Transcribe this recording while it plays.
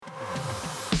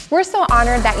We're so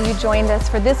honored that you joined us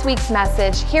for this week's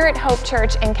message here at Hope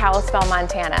Church in Kalispell,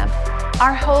 Montana.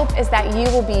 Our hope is that you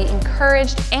will be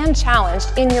encouraged and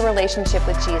challenged in your relationship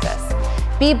with Jesus.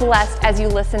 Be blessed as you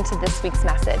listen to this week's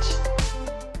message.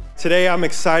 Today I'm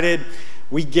excited.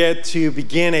 We get to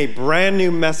begin a brand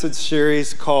new message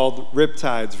series called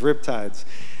Riptides.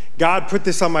 God put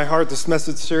this on my heart, this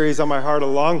message series on my heart a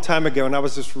long time ago, and I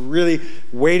was just really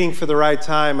waiting for the right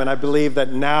time, and I believe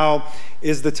that now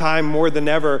is the time more than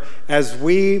ever as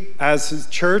we, as a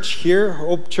church here,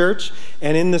 Hope Church,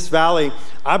 and in this valley,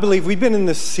 I believe we've been in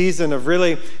this season of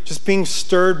really just being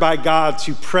stirred by God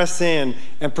to press in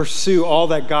and pursue all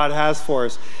that God has for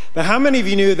us. But how many of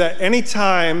you knew that any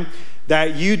time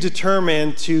that you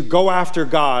determine to go after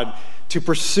God, to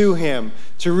pursue Him,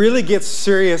 to really get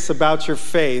serious about your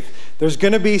faith, there's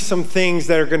going to be some things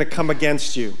that are going to come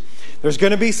against you. There's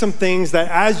going to be some things that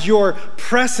as you're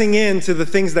pressing into the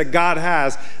things that God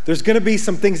has, there's going to be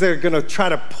some things that are going to try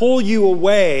to pull you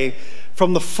away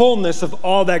from the fullness of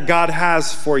all that God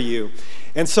has for you.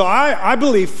 And so I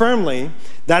believe firmly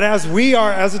that as we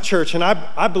are as a church, and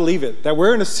I believe it, that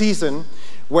we're in a season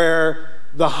where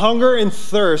the hunger and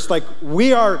thirst, like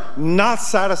we are not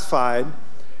satisfied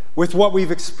with what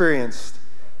we've experienced.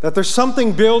 That there's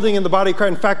something building in the body of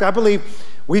Christ. In fact, I believe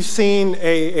we've seen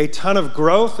a ton of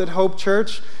growth at Hope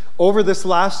Church over this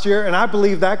last year, and I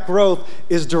believe that growth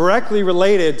is directly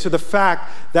related to the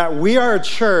fact that we are a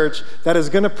church that is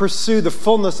going to pursue the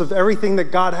fullness of everything that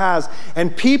God has.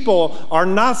 And people are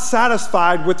not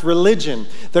satisfied with religion.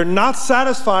 They're not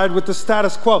satisfied with the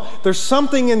status quo. There's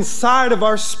something inside of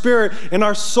our spirit and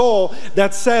our soul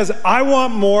that says, I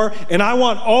want more, and I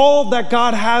want all that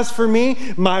God has for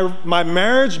me, my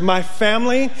marriage, my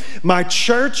family, my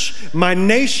church, my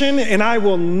nation, and I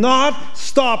will not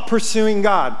stop pursuing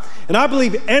God. And I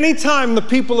believe anytime the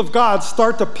people of God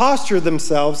start to posture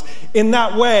themselves in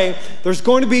that way, there's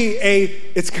going to be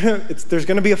there's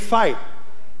going to be a fight.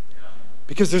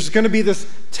 Because there's going to be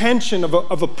this tension of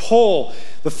a pull.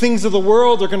 The things of the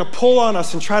world are going to pull on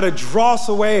us and try to draw us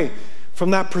away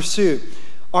from that pursuit.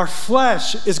 Our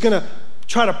flesh is going to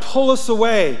try to pull us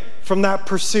away from that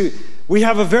pursuit. We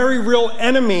have a very real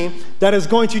enemy that is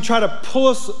going to try to pull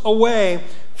us away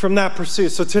from that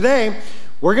pursuit. So today,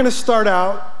 we're going to start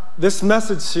out this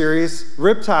message series,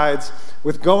 Riptides,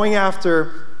 with going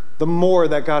after the more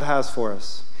that God has for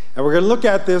us. And we're going to look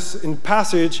at this in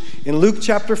passage in Luke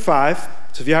chapter 5.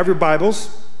 So if you have your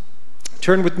Bibles,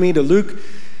 turn with me to Luke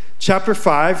chapter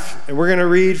 5, and we're going to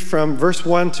read from verse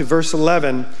 1 to verse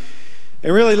 11.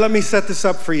 And really, let me set this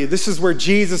up for you. This is where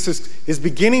Jesus is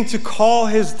beginning to call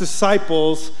his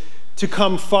disciples to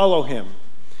come follow him.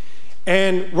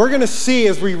 And we're going to see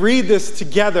as we read this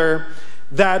together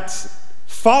that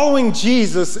following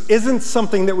Jesus isn't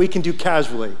something that we can do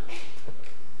casually.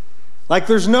 Like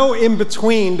there's no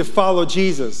in-between to follow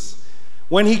Jesus.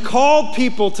 When he called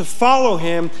people to follow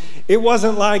him, it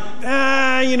wasn't like,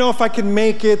 if I can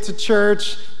make it to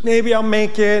church, maybe I'll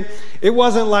make it. It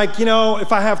wasn't like,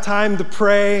 if I have time to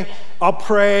pray, I'll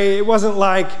pray. It wasn't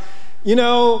like,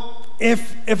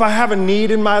 if I have a need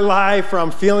in my life or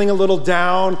I'm feeling a little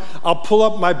down, I'll pull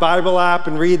up my Bible app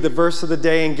and read the verse of the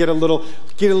day and get a little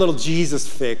Jesus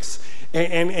fix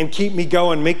and keep me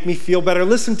going, make me feel better.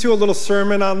 Listen to a little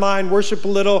sermon online, worship a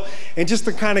little, and just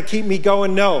to kind of keep me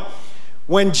going. No.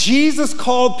 When Jesus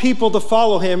called people to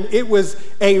follow him, it was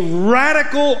a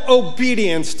radical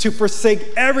obedience to forsake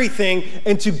everything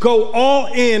and to go all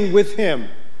in with him.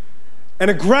 And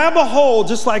to grab a hold,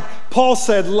 just like Paul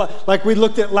said, like we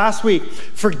looked at last week,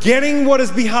 forgetting what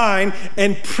is behind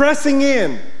and pressing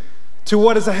in to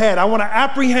what is ahead. I want to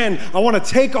apprehend, I want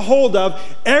to take a hold of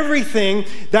everything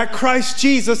that Christ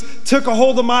Jesus took a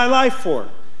hold of my life for.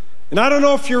 And I don't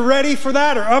know if you're ready for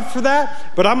that or up for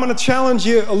that, but I'm going to challenge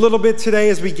you a little bit today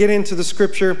as we get into the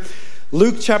scripture.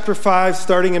 Luke chapter 5,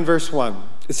 starting in verse 1.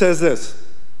 It says this: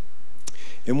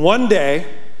 "In one day,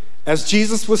 as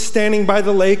Jesus was standing by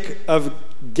the lake of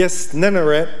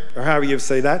Gennesaret," or however you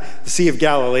say that, the Sea of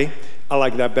Galilee. I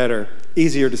like that better,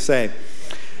 easier to say.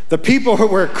 "The people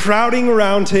were crowding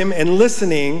around him and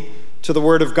listening to the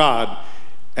word of God.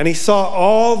 And he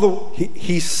saw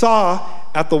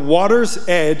at the water's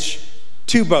edge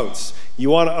 2 boats." You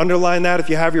want to underline that if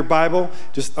you have your Bible?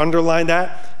 Just underline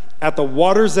that. At the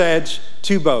water's edge,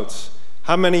 2 boats.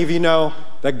 How many of you know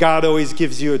that God always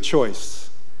gives you a choice?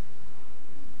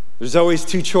 There's always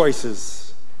 2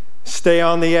 choices. Stay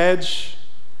on the edge,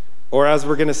 or as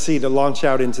we're going to see, to launch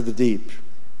out into the deep.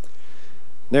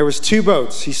 There was 2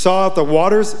 boats. He saw at the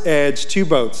water's edge 2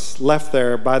 boats left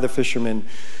there by the fishermen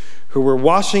who were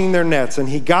washing their nets. And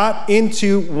he got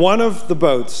into one of the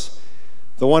boats,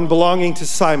 the one belonging to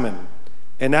Simon,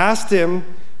 and asked him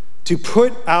to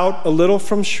put out a little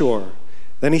from shore.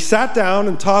 Then he sat down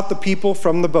and taught the people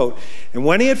from the boat. And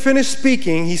when he had finished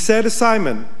speaking, he said to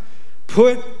Simon,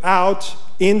 "Put out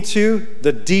into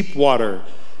the deep water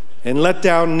and let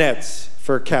down nets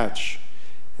for a catch."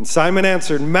 And Simon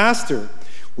answered, "Master,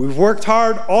 we've worked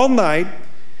hard all night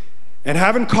and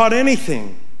haven't caught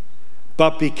anything.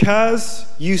 But because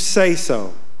you say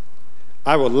so,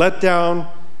 I will let down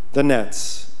the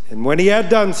nets." And when he had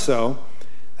done so,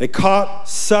 they caught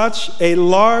such a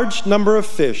large number of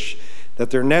fish that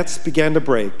their nets began to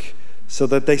break, so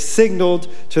that they signaled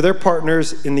to their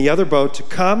partners in the other boat to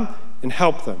come and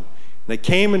help them. And they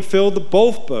came and filled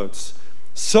both boats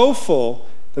so full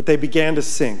that they began to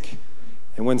sink.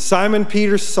 And when Simon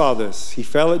Peter saw this, he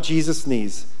fell at Jesus'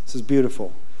 knees. This is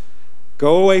beautiful.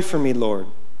 "Go away from me, Lord.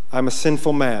 I'm a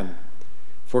sinful man."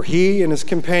 For he and his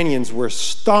companions were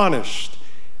astonished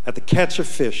at the catch of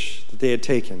fish that they had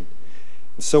taken.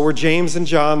 And so were James and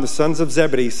John, the sons of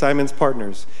Zebedee, Simon's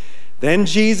partners. Then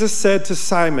Jesus said to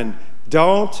Simon,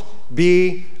 "Don't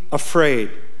be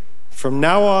afraid. From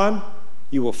now on,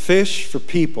 you will fish for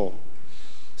people."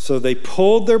 So they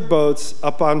pulled their boats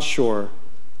up on shore,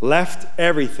 left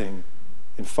everything,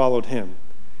 and followed him.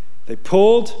 They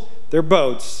pulled their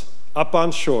boats up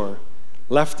on shore,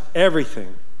 left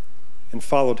everything, and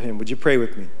followed him. Would you pray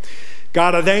with me?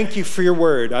 God, I thank you for your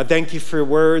word. I thank you for your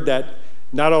word that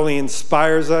not only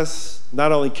inspires us,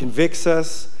 not only convicts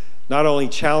us, not only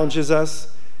challenges us,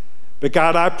 but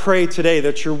God, I pray today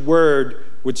that your word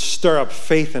would stir up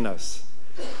faith in us.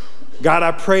 God,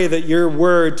 I pray that your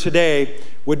word today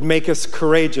would make us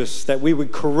courageous, that we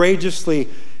would courageously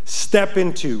step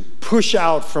into, push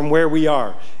out from where we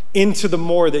are, into the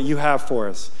more that you have for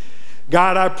us.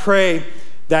 God, I pray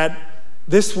that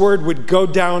this word would go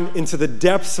down into the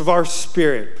depths of our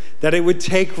spirit, that it would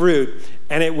take root,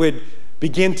 and it would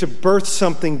begin to birth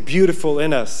something beautiful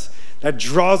in us that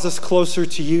draws us closer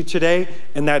to you today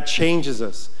and that changes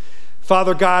us.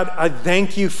 Father God, I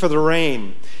thank you for the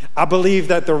rain. I believe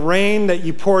that the rain that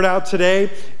you poured out today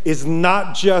is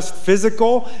not just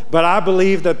physical, but I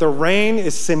believe that the rain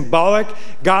is symbolic.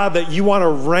 God, that you want to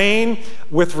rain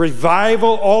with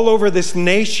revival all over this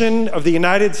nation of the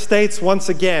United States once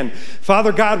again.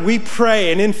 Father God, we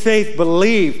pray and in faith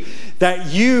believe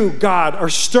that you, God, are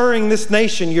stirring this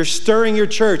nation. You're stirring your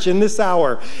church in this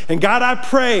hour. And God, I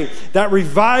pray that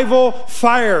revival,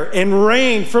 fire, and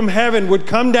rain from heaven would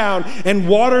come down and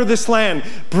water this land,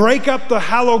 break up the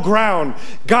fallow ground.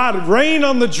 God, rain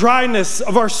on the dryness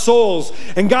of our souls.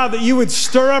 And God, that you would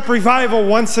stir up revival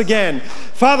once again.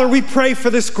 Father, we pray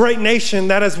for this great nation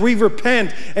that as we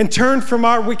repent and turn from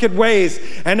our wicked ways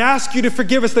and ask you to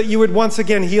forgive us, that you would once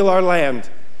again heal our land,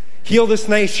 heal this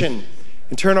nation,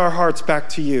 and turn our hearts back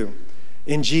to you.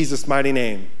 In Jesus' mighty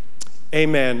name.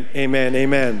 Amen, amen,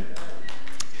 amen.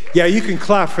 Yeah, you can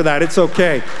clap for that. It's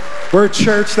okay. We're a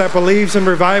church that believes in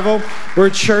revival. We're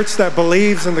a church that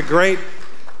believes in the great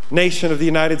nation of the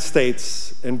United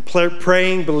States and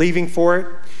praying, believing for it.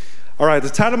 All right, the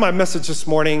title of my message this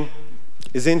morning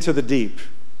is Into the Deep.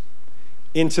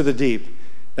 Into the Deep.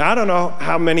 Now, I don't know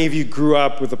how many of you grew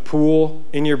up with a pool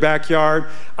in your backyard.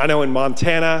 I know in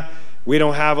Montana, we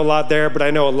don't have a lot there, but I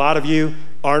know a lot of you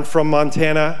aren't from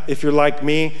Montana. If you're like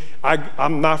me,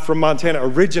 I'm not from Montana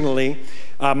originally.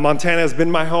 Montana has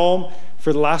been my home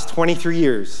for the last 23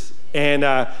 years and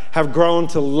have grown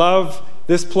to love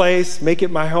this place, make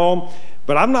it my home.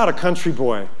 But I'm not a country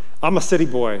boy. I'm a city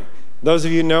boy. Those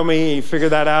of you who know me, you figure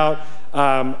that out.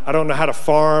 I don't know how to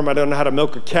farm. I don't know how to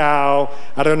milk a cow.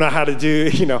 I don't know how to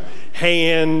do,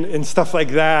 haying and stuff like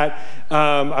that.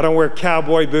 I don't wear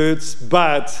cowboy boots,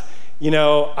 but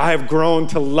I have grown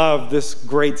to love this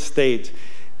great state.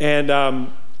 And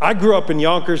I grew up in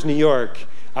Yonkers, New York.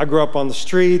 I grew up on the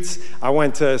streets. I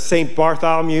went to St.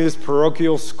 Bartholomew's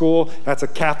Parochial School. That's a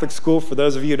Catholic school, for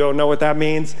those of you who don't know what that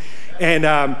means. And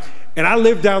I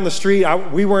lived down the street.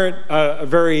 We weren't a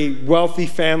very wealthy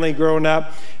family growing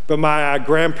up, but my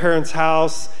grandparents'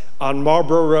 house on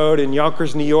Marlborough Road in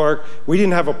Yonkers, New York, we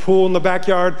didn't have a pool in the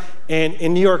backyard. And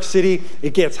in New York City,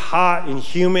 it gets hot and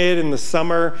humid in the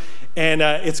summer. And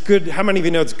it's good. How many of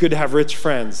you know it's good to have rich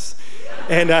friends?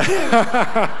 And and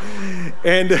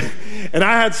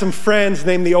I had some friends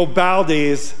named the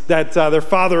O'Baldys that their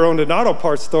father owned an auto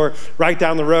parts store right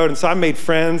down the road. And so I made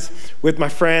friends with my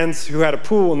friends who had a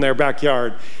pool in their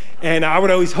backyard. And I would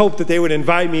always hope that they would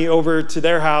invite me over to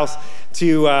their house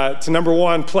to number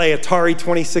one, play Atari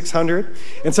 2600.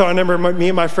 And so I remember me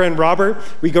and my friend Robert,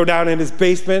 we go down in his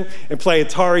basement and play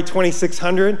Atari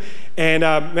 2600. And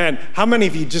man, how many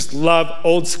of you just love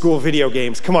old school video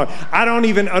games? Come on, I don't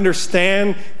even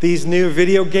understand these new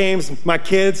video games. My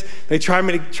kids, they try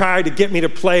to get me to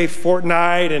play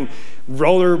Fortnite and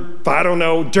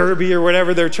derby or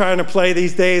whatever they're trying to play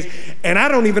these days. And I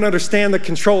don't even understand the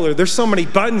controller. There's so many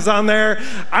buttons on there.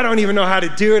 I don't even know how to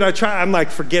do it. I'm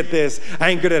like, forget this. I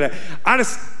ain't good at it.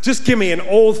 Just give me an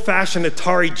old-fashioned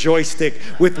Atari joystick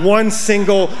with one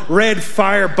single red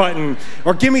fire button,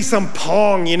 or give me some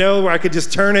Pong, where I could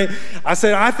just turn it. I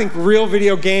said, I think real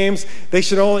video games, they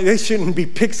shouldn't be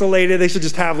pixelated. They should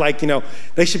just have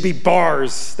they should be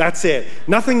bars. That's it.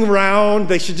 Nothing round.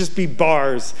 They should just be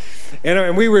bars.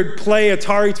 And we would play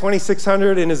Atari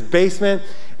 2600 in his basement.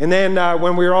 And then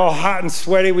when we were all hot and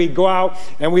sweaty, we'd go out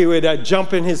and we would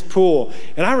jump in his pool.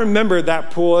 And I remember that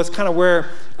pool. It's kind of where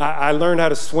I learned how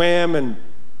to swim, and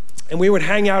we would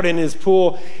hang out in his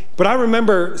pool. But I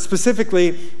remember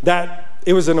specifically that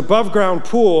it was an above-ground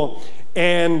pool,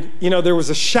 and there was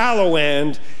a shallow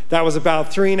end that was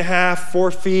about 3.5,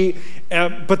 4 feet.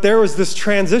 But there was this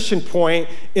transition point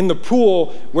in the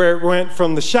pool where it went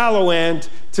from the shallow end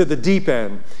to the deep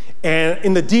end. And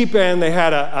in the deep end, they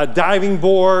had a diving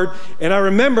board. And I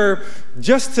remember,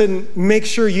 just to make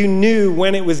sure you knew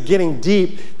when it was getting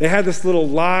deep, they had this little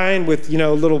line with,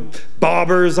 little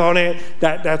bobbers on it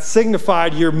that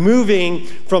signified you're moving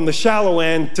from the shallow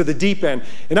end to the deep end.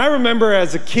 And I remember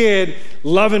as a kid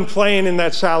loving playing in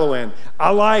that shallow end.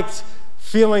 I liked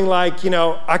feeling like,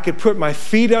 I could put my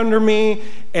feet under me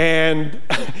and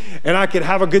I could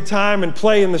have a good time and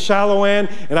play in the shallow end,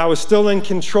 and I was still in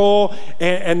control.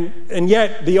 And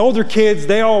yet the older kids,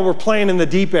 they all were playing in the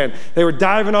deep end. They were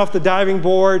diving off the diving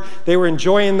board. They were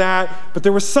enjoying that. But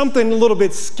there was something a little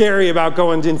bit scary about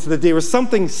going into the deep. There was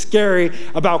something scary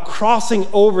about crossing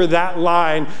over that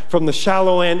line from the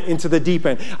shallow end into the deep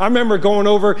end. I remember going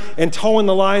over and towing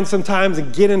the line sometimes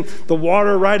and getting the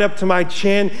water right up to my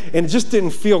chin, and it just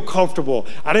didn't feel comfortable.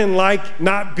 I didn't like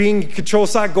not being in control,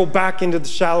 so I'd go back into the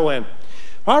shallow end.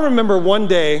 I remember one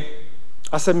day,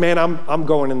 I said, man, I'm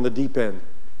going in the deep end.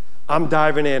 I'm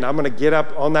diving in. I'm going to get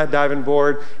up on that diving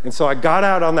board. And so I got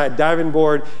out on that diving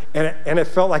board, and it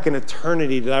felt like an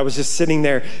eternity that I was just sitting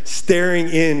there staring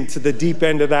into the deep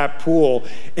end of that pool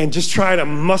and just trying to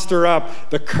muster up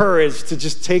the courage to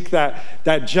just take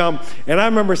that jump. And I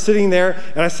remember sitting there,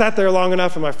 and I sat there long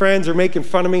enough, and my friends are making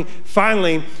fun of me.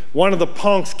 Finally, one of the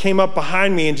punks came up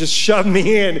behind me and just shoved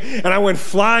me in, and I went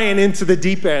flying into the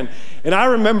deep end. And I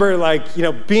remember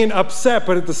being upset,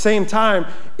 but at the same time,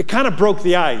 it kind of broke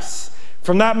the ice.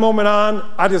 From that moment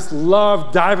on, I just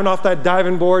loved diving off that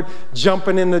diving board,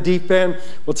 jumping in the deep end.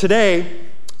 Well, today,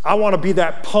 I want to be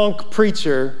that punk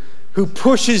preacher who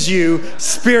pushes you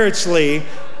spiritually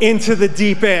into the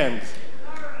deep end.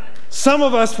 Some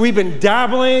of us, we've been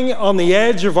dabbling on the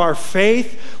edge of our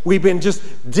faith. We've been just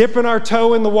dipping our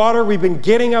toe in the water. We've been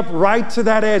getting up right to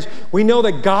that edge. We know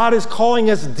that God is calling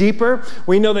us deeper.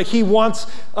 We know that He wants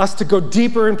us to go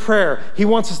deeper in prayer. He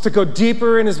wants us to go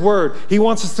deeper in His Word. He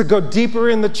wants us to go deeper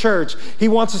in the church. He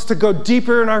wants us to go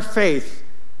deeper in our faith.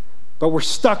 But we're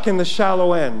stuck in the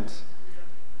shallow end.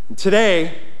 And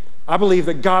today, I believe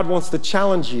that God wants to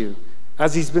challenge you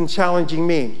as He's been challenging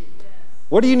me.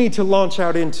 What do you need to launch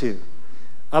out into?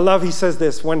 I love, He says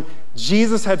this, when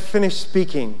Jesus had finished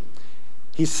speaking,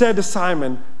 He said to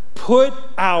Simon, put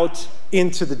out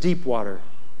into the deep water.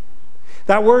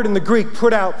 That word in the Greek,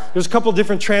 put out, there's a couple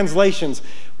different translations.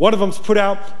 One of them's put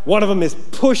out, one of them is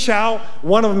push out,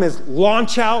 one of them is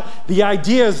launch out. The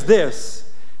idea is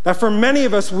this, that for many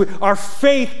of us, our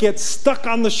faith gets stuck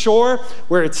on the shore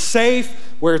where it's safe,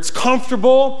 where it's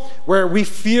comfortable, where we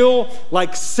feel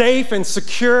like safe and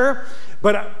secure.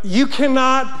 But you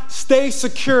cannot stay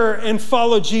secure and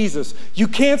follow Jesus. You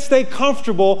can't stay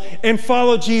comfortable and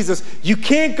follow Jesus. You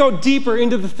can't go deeper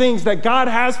into the things that God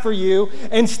has for you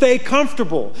and stay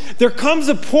comfortable. There comes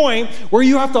a point where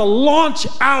you have to launch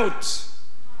out.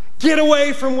 Get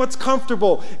away from what's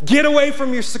comfortable. Get away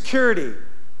from your security.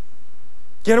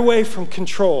 Get away from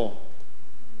control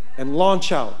and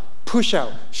launch out, push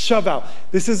out, shove out.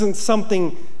 This isn't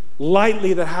something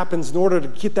lightly that happens in order to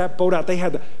get that boat out. They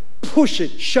had to push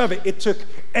it, shove it. It took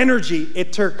energy.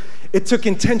 It took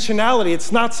intentionality.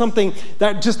 It's not something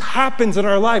that just happens in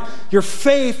our life. Your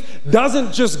faith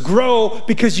doesn't just grow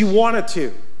because you want it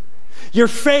to. Your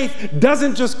faith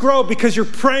doesn't just grow because you're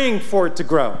praying for it to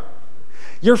grow.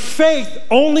 Your faith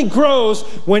only grows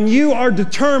when you are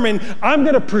determined, I'm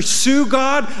going to pursue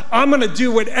God. I'm going to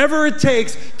do whatever it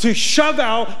takes to shove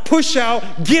out, push out,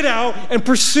 get out, and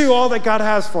pursue all that God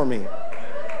has for me.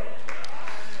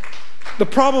 The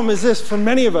problem is this, for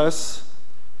many of us,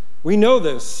 we know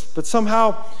this, but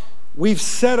somehow we've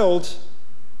settled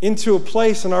into a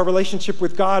place in our relationship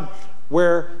with God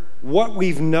where what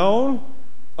we've known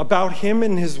about Him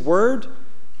and His Word,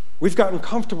 we've gotten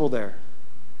comfortable there.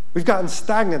 We've gotten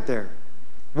stagnant there.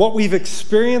 What we've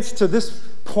experienced to this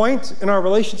point in our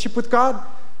relationship with God,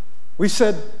 we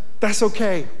said, that's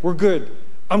okay, we're good.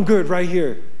 I'm good right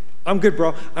here. I'm good,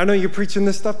 bro. I know you're preaching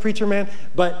this stuff, preacher man,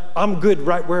 but I'm good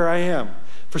right where I am.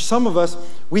 For some of us,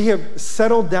 we have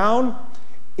settled down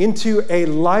into a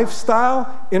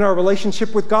lifestyle in our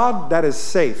relationship with God that is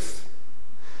safe.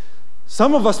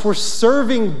 Some of us, we're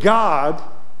serving God,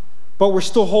 but we're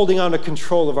still holding on to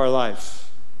control of our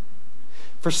life.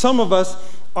 For some of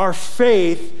us, our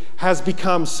faith has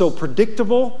become so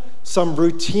predictable, so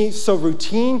routine,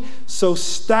 so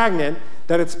stagnant,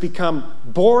 that it's become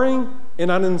boring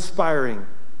and uninspiring.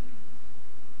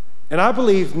 And I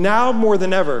believe now more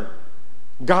than ever,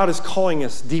 God is calling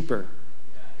us deeper.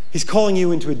 He's calling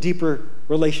you into a deeper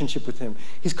relationship with Him.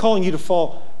 He's calling you to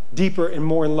fall deeper and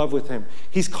more in love with Him.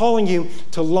 He's calling you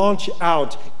to launch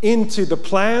out into the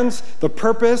plans, the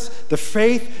purpose, the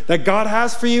faith that God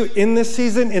has for you in this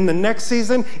season, in the next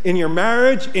season, in your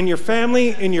marriage, in your family,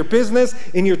 in your business,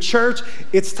 in your church.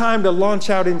 It's time to launch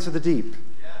out into the deep.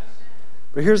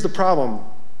 But here's the problem.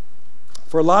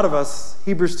 For a lot of us,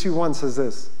 Hebrews 2:1 says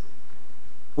this: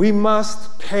 we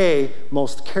must pay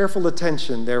most careful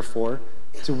attention, therefore,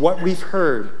 to what we've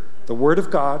heard, the Word of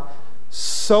God,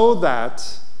 so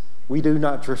that we do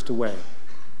not drift away.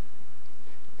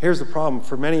 Here's the problem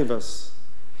for many of us.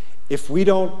 If we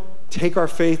don't take our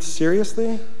faith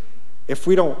seriously, if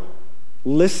we don't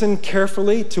listen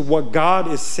carefully to what God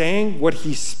is saying, what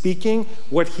He's speaking,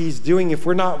 what He's doing, if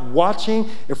we're not watching,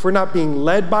 if we're not being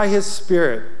led by His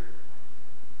Spirit,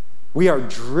 we are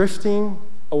drifting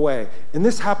away. And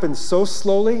this happens so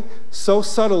slowly, so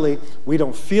subtly, we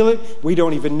don't feel it, we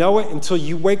don't even know it until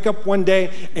you wake up one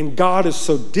day and God is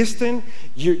so distant.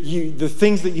 The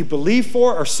things that you believe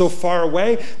for are so far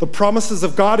away. The promises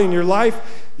of God in your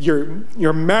life,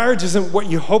 your marriage isn't what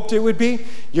you hoped it would be.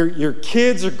 Your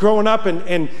kids are growing up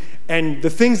and the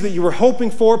things that you were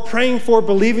hoping for, praying for,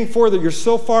 believing for, that you're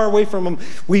so far away from them,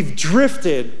 we've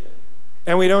drifted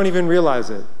and we don't even realize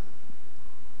it.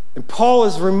 And Paul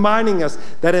is reminding us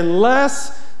that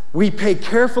unless we pay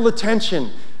careful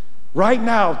attention right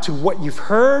now to what you've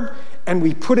heard and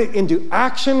we put it into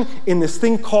action in this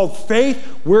thing called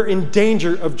faith, we're in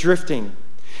danger of drifting.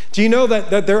 Do you know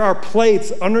that there are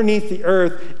plates underneath the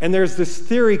earth, and there's this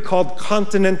theory called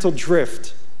continental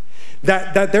drift?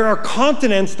 That there are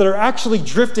continents that are actually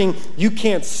drifting. You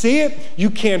can't see it.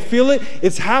 You can't feel it.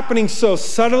 It's happening so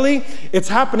subtly. It's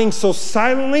happening so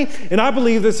silently. And I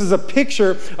believe this is a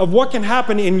picture of what can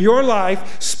happen in your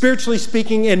life, spiritually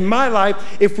speaking, in my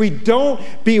life, if we don't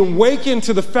be awakened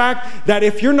to the fact that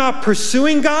if you're not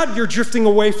pursuing God, you're drifting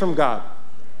away from God.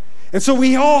 And so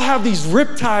we all have these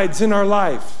riptides in our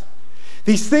life.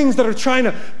 These things that are trying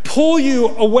to pull you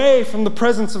away from the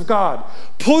presence of God,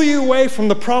 pull you away from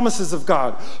the promises of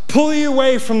God, pull you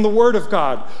away from the Word of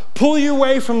God, pull you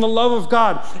away from the love of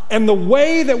God. And the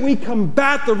way that we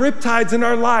combat the riptides in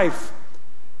our life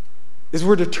is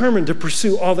we're determined to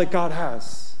pursue all that God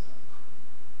has.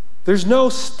 There's no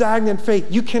stagnant faith.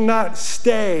 You cannot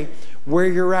stay where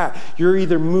you're at. You're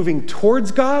either moving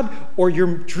towards God or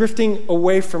you're drifting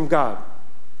away from God.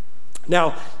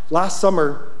 Now, last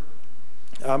summer,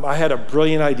 I had a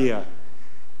brilliant idea.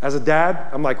 As a dad,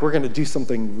 I'm like, we're going to do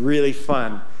something really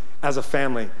fun as a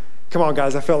family. Come on,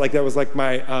 guys. I felt like that was like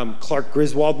my Clark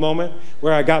Griswold moment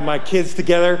where I got my kids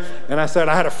together and I said,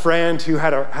 I had a friend who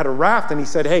had a raft, and he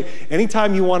said, hey,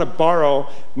 anytime you want to borrow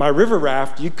my river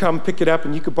raft, you come pick it up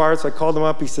and you could borrow it. So I called him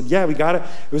up. He said, yeah, we got it.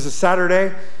 It was a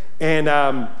Saturday. And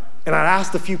I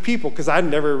asked a few people because I'd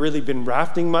never really been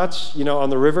rafting much,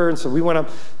 on the river. And so we went up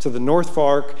to the North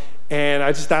Fork. And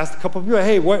I just asked a couple of people,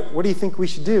 hey, what do you think we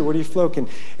should do? What are you floating?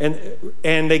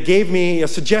 And they gave me a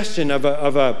suggestion of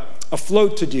a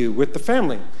float to do with the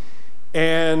family.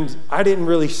 And I didn't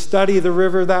really study the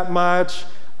river that much.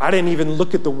 I didn't even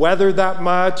look at the weather that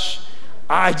much.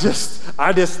 I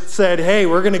just said, hey,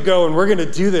 we're going to go and we're going to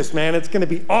do this, man. It's going to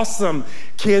be awesome,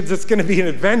 kids. It's going to be an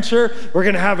adventure. We're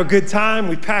going to have a good time.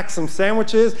 We packed some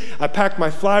sandwiches. I packed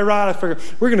my fly rod. I figured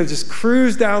we're going to just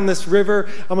cruise down this river.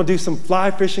 I'm going to do some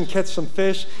fly fishing, catch some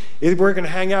fish. We're going to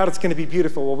hang out. It's going to be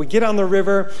beautiful. Well, we get on the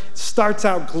river. It starts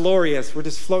out glorious. We're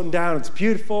just floating down. It's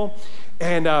beautiful.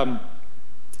 And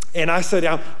And I said,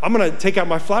 I'm going to take out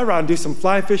my fly rod and do some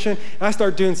fly fishing. And I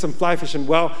started doing some fly fishing.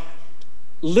 Well,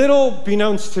 little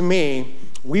beknownst to me,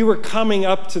 we were coming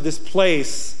up to this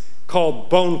place called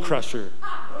Bone Crusher.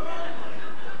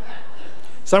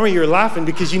 Some of you are laughing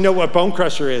because you know what Bone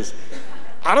Crusher is.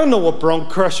 I don't know what Bone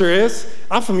Crusher is.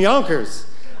 I'm from Yonkers.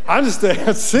 I'm just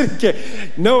a city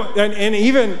kid. No, and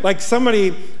even like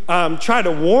somebody tried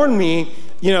to warn me,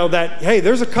 that, hey,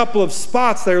 there's a couple of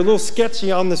spots that are a little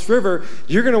sketchy on this river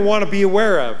you're going to want to be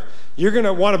aware of. You're going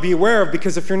to want to be aware of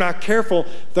because if you're not careful,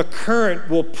 the current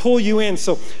will pull you in.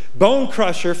 So Bone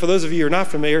Crusher, for those of you who are not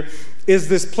familiar, is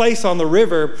this place on the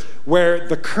river where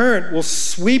the current will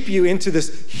sweep you into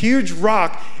this huge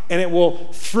rock and it will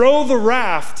throw the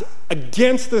raft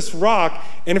against this rock.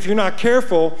 And if you're not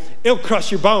careful, it'll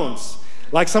crush your bones.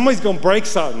 Like somebody's going to break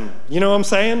something. You know what I'm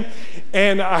saying?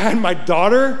 And I had my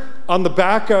daughter on the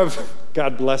back of,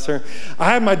 God bless her. I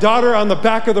had my daughter on the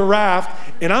back of the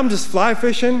raft and I'm just fly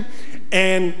fishing.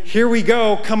 And here we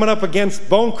go, coming up against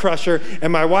Bone Crusher.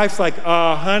 And my wife's like,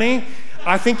 honey,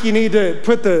 I think you need to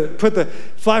put the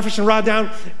fly fishing rod down,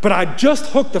 but I just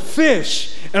hooked a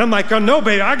fish. And I'm like, oh no,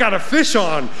 babe, I got a fish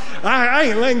on. I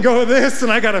ain't letting go of this,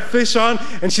 and I got a fish on.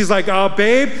 And she's like, oh,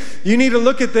 babe, you need to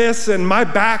look at this, and my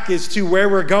back is to where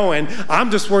we're going. I'm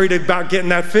just worried about getting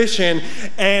that fish in.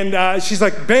 And she's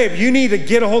like, babe, you need to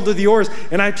get a hold of the oars.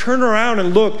 And I turn around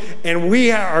and look, and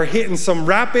we are hitting some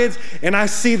rapids, and I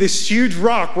see this huge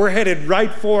rock we're headed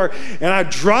right for, and I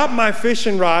drop my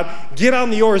fishing rod, get on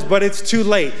the oars, but it's too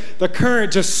late. The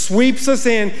current just sweeps us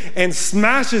in and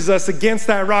smashes us against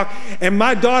that rock. And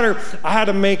my daughter, I had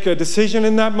to make a decision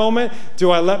in that moment.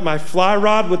 Do I let my fly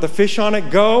rod with the fish on it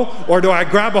go, or do I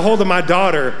grab a hold of my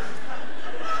daughter?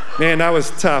 Man, that was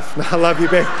tough. I love you,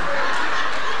 babe.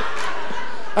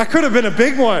 I could have been a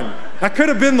big one. I could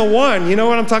have been the one. You know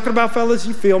what I'm talking about, fellas?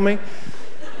 You feel me?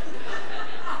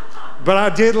 But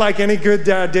I did like any good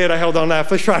dad did. I held on that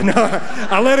fish rod. No,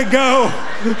 I let it go.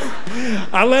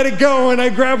 I let it go, and I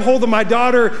grabbed hold of my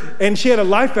daughter, and she had a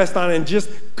life vest on and just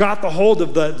got the hold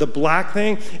of the black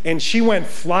thing, and she went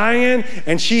flying,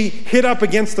 and she hit up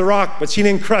against the rock, but she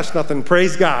didn't crush nothing.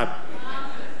 Praise God.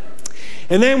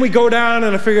 And then we go down,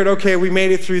 and I figured, okay, we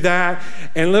made it through that.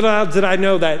 And little did I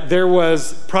know that there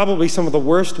was probably some of the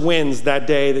worst winds that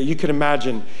day that you could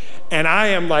imagine. And I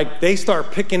am like, they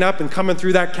start picking up and coming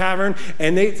through that cavern,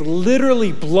 and it's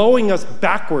literally blowing us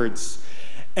backwards.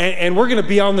 And we're going to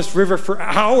be on this river for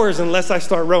hours unless I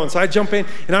start rowing. So I jump in,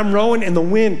 and I'm rowing, and the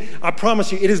wind, I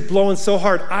promise you, it is blowing so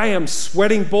hard. I am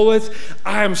sweating bullets.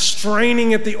 I am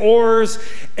straining at the oars,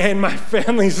 and my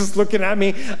family's just looking at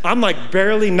me. I'm like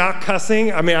barely not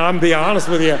cussing. I mean, I'm be honest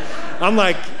with you. I'm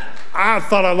like, I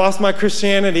thought I lost my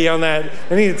Christianity on that.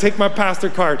 I need to take my pastor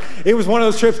card. It was one of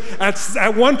those trips.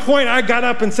 At one point, I got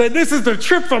up and said, this is the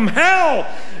trip from hell.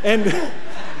 And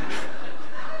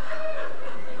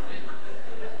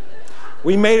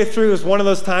we made it through. It was one of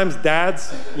those times,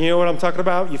 dads, you know what I'm talking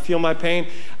about? You feel my pain?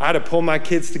 I had to pull my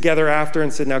kids together after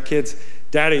and said, now kids,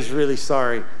 daddy's really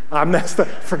sorry. I messed up.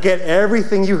 Forget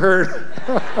everything you heard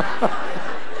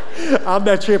on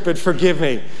that trip and forgive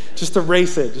me. Just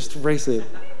erase it. Just erase it.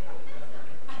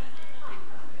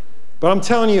 But I'm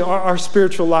telling you, our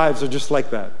spiritual lives are just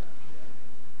like that.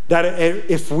 That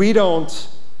if we don't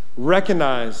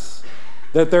recognize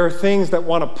that there are things that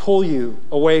want to pull you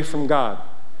away from God,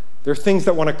 there are things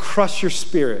that want to crush your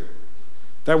spirit,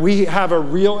 that we have a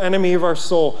real enemy of our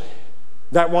soul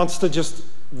that wants to just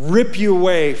rip you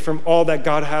away from all that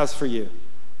God has for you.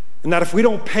 And that if we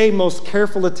don't pay most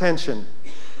careful attention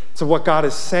to what God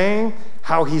is saying,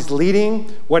 how he's leading,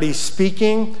 what he's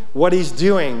speaking, what he's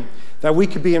doing, that we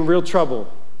could be in real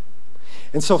trouble.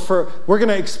 And so we're going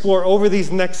to explore over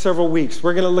these next several weeks.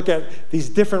 We're going to look at these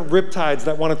different riptides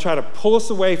that want to try to pull us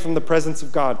away from the presence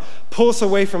of God, pull us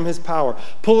away from his power,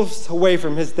 pull us away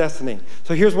from his destiny.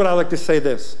 So here's what I like to say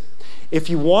this. If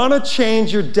you want to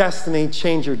change your destiny,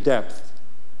 change your depth.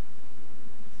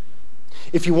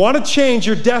 If you want to change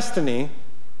your destiny,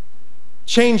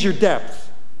 change your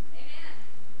depth.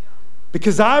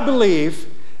 Because I believe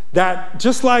that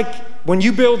just like when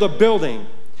you build a building,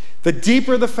 the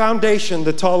deeper the foundation,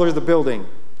 the taller the building.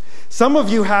 Some of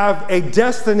you have a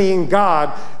destiny in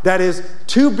God that is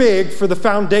too big for the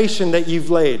foundation that you've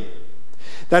laid.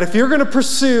 That if you're going to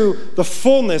pursue the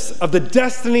fullness of the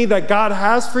destiny that God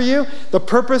has for you, the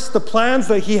purpose, the plans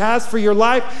that he has for your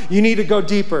life, you need to go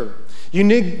deeper. You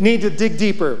need to dig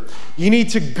deeper. You need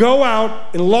to go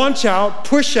out and launch out,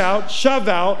 push out, shove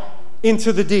out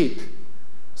into the deep.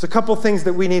 There's a couple things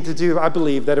that we need to do, I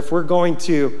believe, that if we're going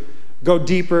to go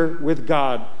deeper with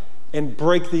God and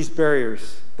break these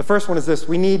barriers. The first one is this: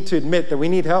 we need to admit that we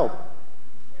need help.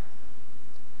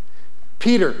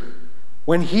 Peter,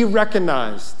 when he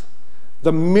recognized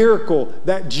the miracle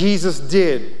that Jesus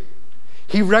did,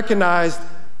 he recognized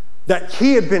that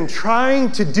he had been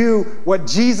trying to do what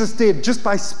Jesus did just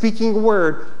by speaking a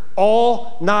word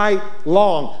all night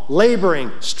long,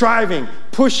 laboring, striving,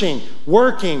 pushing,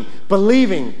 working,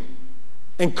 believing,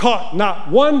 and caught not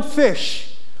one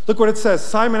fish. Look what it says.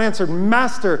 Simon answered,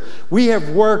 Master, we have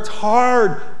worked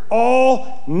hard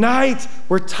all night.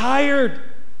 We're tired,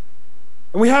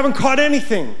 and we haven't caught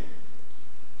anything.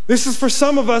 This is for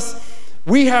some of us.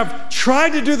 We have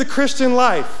tried to do the Christian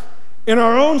life in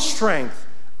our own strength,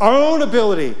 our own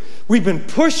ability. We've been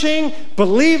pushing,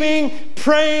 believing,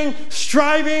 praying,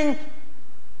 striving,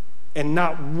 and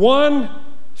not one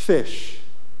fish.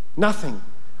 Nothing.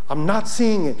 I'm not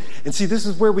seeing it. And see, this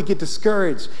is where we get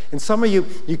discouraged. And some of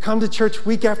you come to church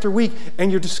week after week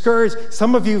and you're discouraged.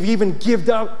 Some of you have even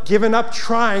given up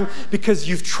trying because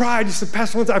you've tried. You said,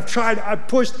 Pastor Lance, I've tried, I've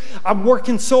pushed, I'm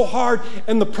working so hard.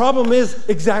 And the problem is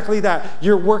exactly that.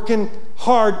 You're working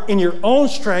hard in your own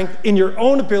strength, in your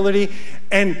own ability.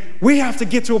 And we have to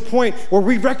get to a point where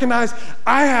we recognize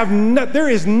there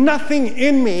is nothing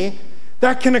in me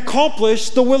that can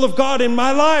accomplish the will of God in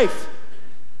my life.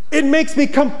 It makes me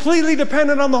completely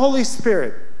dependent on the Holy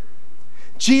Spirit.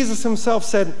 Jesus himself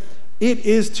said, it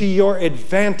is to your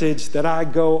advantage that I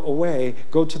go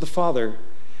to the Father,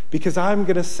 because I'm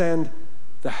going to send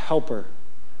the helper.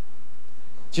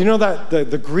 Do you know that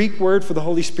the Greek word for the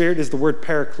Holy Spirit is the word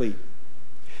paraclete?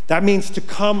 That means to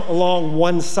come along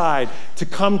one side, to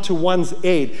come to one's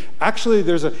aid. Actually,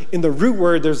 in the root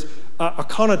word, there's a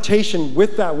connotation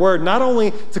with that word, not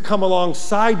only to come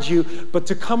alongside you, but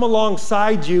to come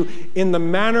alongside you in the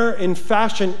manner and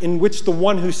fashion in which the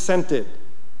one who sent it.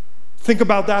 Think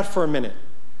about that for a minute.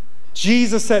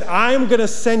 Jesus said, I am going to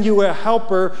send you a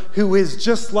helper who is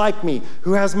just like me,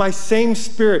 who has my same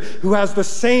spirit, who has the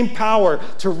same power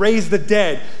to raise the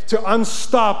dead, to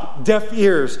unstop deaf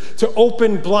ears, to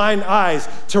open blind eyes,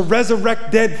 to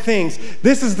resurrect dead things.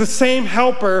 This is the same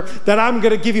helper that I'm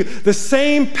going to give you. The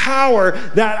same power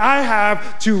that I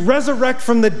have to resurrect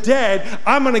from the dead,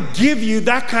 I'm going to give you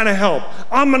that kind of help.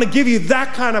 I'm going to give you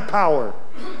that kind of power.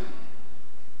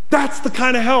 That's the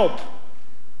kind of help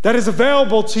that is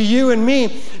available to you and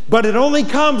me, but it only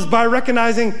comes by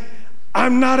recognizing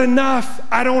I'm not enough.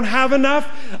 I don't have enough.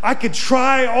 I could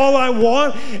try all I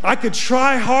want. I could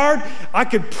try hard. I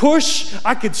could push.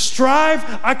 I could strive.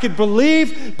 I could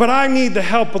believe, but I need the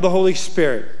help of the Holy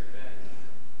Spirit.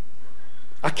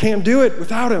 I can't do it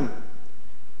without him.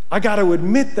 I got to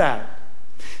admit that.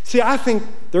 See, I think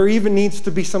there even needs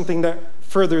to be something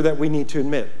further that we need to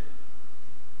admit,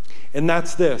 and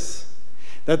that's this.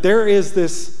 That there is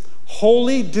this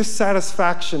holy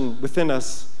dissatisfaction within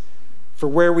us for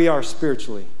where we are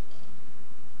spiritually.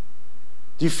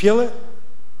 Do you feel it?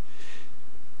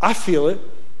 I feel it.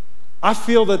 I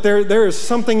feel that there is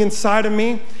something inside of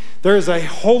me. There is a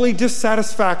holy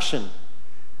dissatisfaction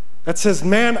that says,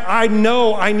 man, I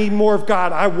know I need more of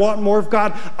God. I want more of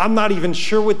God. I'm not even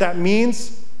sure what that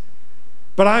means,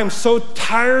 but I am so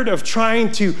tired of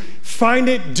trying to find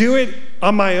it, do it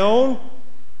on my own,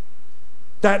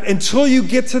 that until you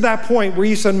get to that point where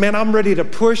you said, man, I'm ready to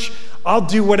push, I'll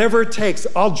do whatever it takes.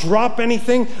 I'll drop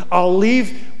anything. I'll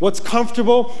leave what's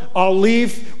comfortable. I'll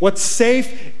leave what's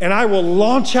safe, and I will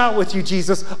launch out with you,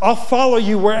 Jesus. I'll follow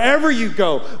you wherever you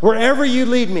go, wherever you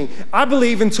lead me. I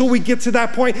believe until we get to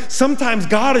that point, sometimes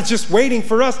God is just waiting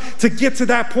for us to get to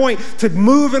that point, to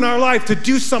move in our life, to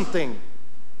do something.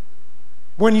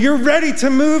 When you're ready to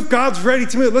move, God's ready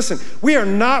to move. Listen, we are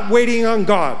not waiting on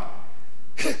God.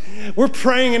 We're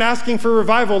praying and asking for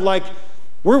revival like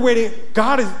we're waiting.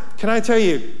 Can I tell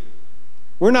you,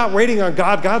 we're not waiting on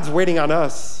God. God's waiting on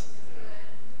us.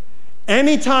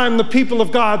 Anytime the people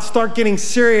of God start getting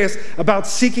serious about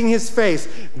seeking his face,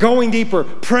 going deeper,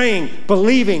 praying,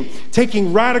 believing,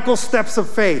 taking radical steps of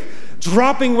faith,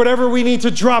 dropping whatever we need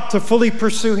to drop to fully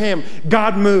pursue him,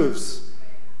 God moves.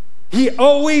 He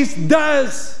always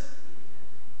does.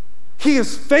 He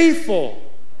is faithful.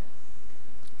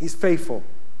 He's faithful.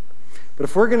 But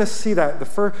if we're going to see that,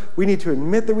 we need to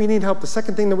admit that we need help. The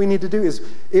second thing that we need to do is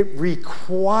it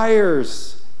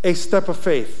requires a step of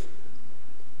faith.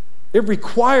 It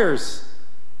requires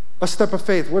a step of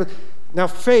faith. Now,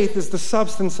 faith is the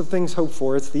substance of things hoped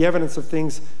for. It's the evidence of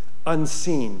things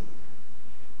unseen.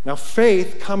 Now,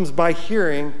 faith comes by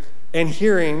hearing, and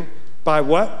hearing by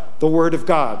what? The Word of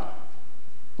God.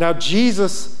 Now,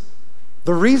 Jesus,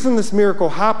 the reason this miracle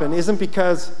happened isn't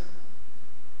because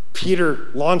Peter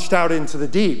launched out into the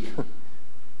deep.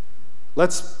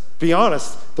 Let's be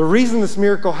honest. The reason this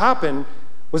miracle happened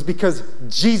was because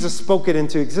Jesus spoke it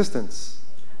into existence.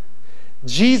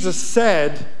 Jesus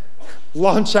said,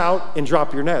 launch out and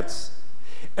drop your nets.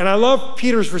 And I love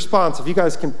Peter's response, if you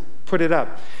guys can put it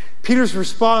up. Peter's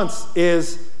response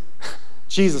is,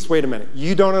 Jesus, wait a minute,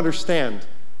 you don't understand.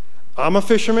 I'm a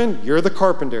fisherman, you're the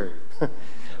carpenter.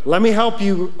 Let me help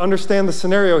you understand the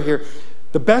scenario here.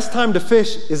 The best time to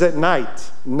fish is at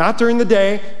night, not during the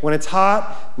day when it's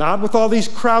hot, not with all these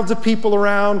crowds of people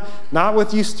around, not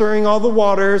with you stirring all the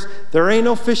waters. There ain't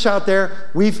no fish out there.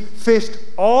 We've fished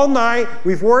all night.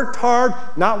 We've worked hard.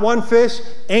 Not one fish.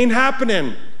 Ain't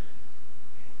happening.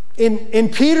 In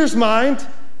Peter's mind,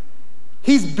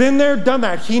 he's been there, done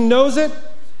that. He knows it.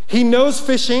 He knows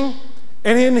fishing.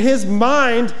 And in his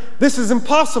mind, this is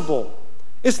impossible.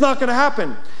 It's not going to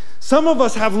happen. Some of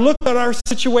us have looked at our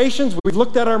situations, we've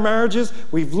looked at our marriages,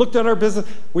 we've looked at our business,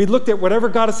 we've looked at whatever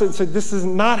God has said and said, this is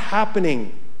not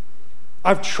happening.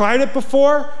 I've tried it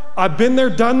before, I've been there,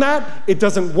 done that, it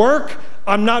doesn't work,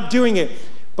 I'm not doing it.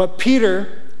 But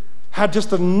Peter had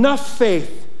just enough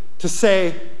faith to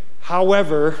say,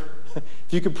 however, if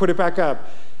you could put it back up,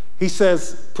 he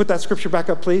says, put that scripture back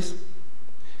up, please.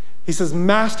 He says,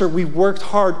 Master, we've worked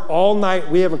hard all night,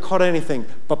 we haven't caught anything,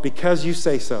 but because you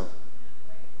say so.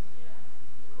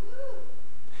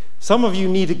 Some of you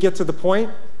need to get to the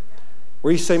point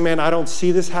where you say, man, I don't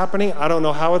see this happening. I don't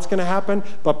know how it's going to happen,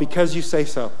 but because you say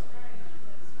so.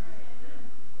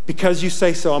 Because you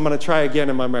say so, I'm going to try again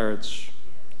in my marriage.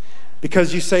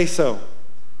 Because you say so,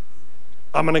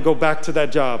 I'm going to go back to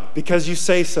that job. Because you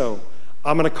say so,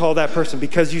 I'm going to call that person.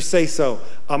 Because you say so,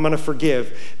 I'm going to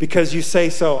forgive. Because you say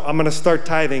so, I'm going to start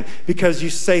tithing. Because you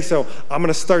say so, I'm going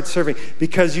to start serving.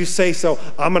 Because you say so,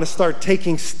 I'm going to start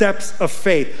taking steps of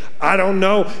faith. I don't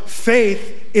know.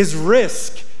 Faith is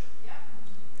risk.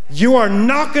 You are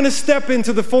not going to step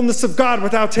into the fullness of God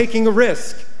without taking a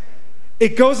risk.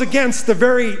 It goes against the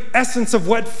very essence of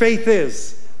what faith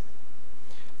is.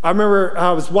 I remember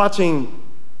I was watching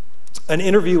an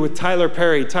interview with Tyler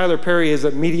Perry. Tyler Perry is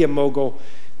a media mogul,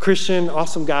 Christian,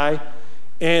 awesome guy.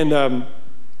 And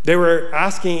they were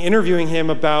interviewing him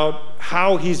about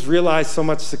how he's realized so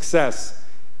much success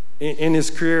in his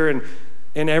career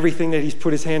and everything that he's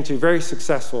put his hand to, very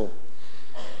successful.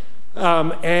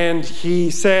 And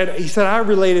he said, I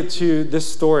related to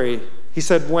this story. He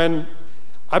said, when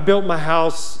I built my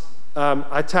house,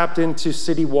 I tapped into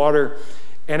city water.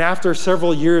 And after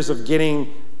several years of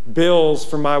getting bills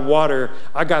for my water,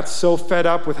 I got so fed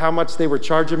up with how much they were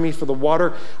charging me for the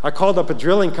water. I called up a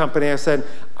drilling company. I said,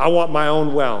 I want my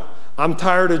own well. I'm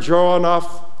tired of drawing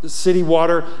off city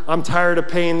water. I'm tired of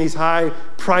paying these high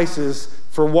prices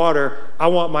for water. I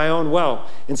want my own well.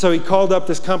 And so he called up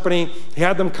this company. He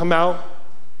had them come out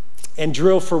and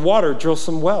drill for water, drill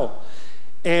some well.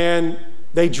 And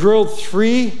they drilled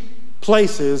 3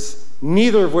 places,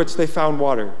 neither of which they found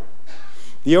water.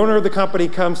 The owner of the company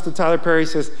comes to Tyler Perry,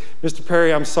 says, Mr.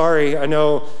 Perry, I'm sorry. I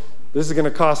know this is going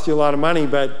to cost you a lot of money,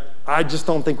 but I just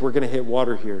don't think we're going to hit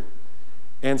water here.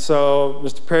 And so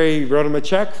Mr. Perry wrote him a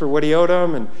check for what he owed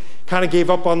him and kind of gave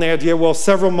up on the idea. Well,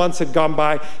 several months had gone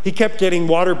by. He kept getting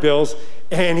water bills,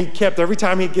 and every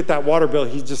time he'd get that water bill,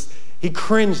 he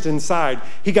cringed inside.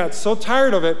 He got so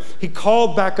tired of it, he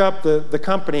called back up the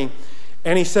company,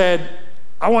 and he said,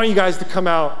 I want you guys to come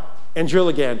out and drill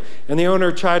again. And the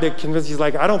owner tried to convince, he's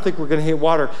like, I don't think we're going to hit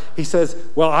water. He says,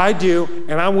 well, I do,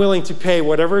 and I'm willing to pay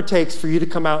whatever it takes for you to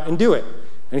come out and do it.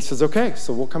 And he says, okay,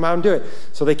 so we'll come out and do it.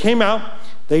 So they came out,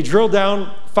 they drilled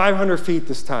down 500 feet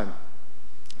this time.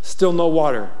 Still no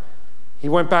water. He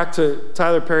went back to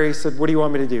Tyler Perry, he said, what do you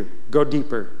want me to do? Go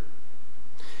deeper.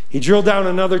 He drilled down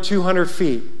another 200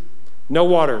 feet. No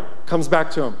water. Comes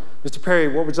back to him. Mr. Perry,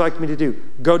 what would you like me to do?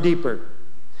 Go deeper.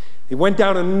 He went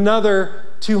down another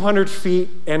 200 feet,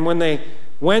 and when they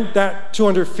went that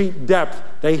 200 feet depth,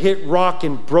 they hit rock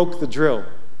and broke the drill.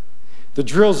 The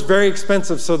drill's very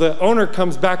expensive, so the owner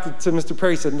comes back to Mr.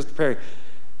 Perry, said, Mr. Perry,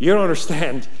 you don't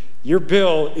understand. Your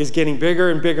bill is getting bigger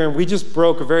and bigger, and we just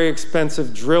broke a very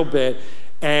expensive drill bit,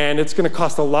 and it's going to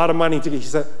cost a lot of money to get. He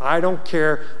said, I don't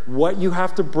care what you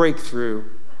have to break through.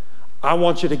 I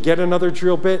want you to get another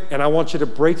drill bit, and I want you to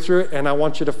break through it, and I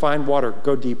want you to find water.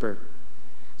 Go deeper.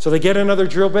 So they get another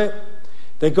drill bit.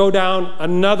 They go down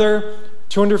another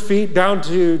 200 feet, down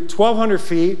to 1,200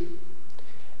 feet,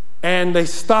 and they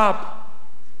stop.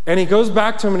 And he goes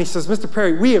back to him and he says, Mr.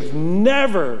 Perry, we have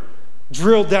never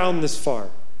drilled down this far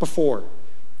before.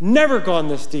 Never gone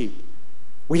this deep.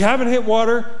 We haven't hit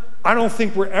water. I don't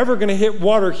think we're ever going to hit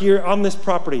water here on this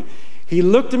property. He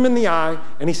looked him in the eye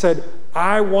and he said,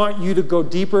 I want you to go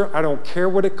deeper. I don't care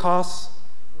what it costs.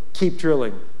 Keep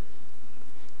drilling.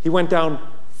 He went down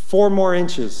 4 more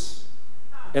inches,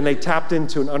 and they tapped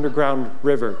into an underground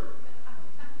river.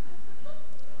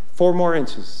 4 more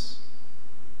inches.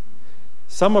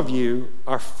 Some of you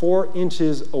are 4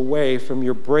 inches away from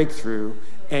your breakthrough,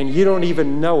 and you don't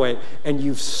even know it, and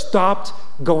you've stopped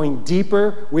going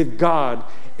deeper with God.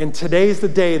 And today's the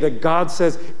day that God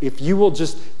says, if you will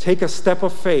just take a step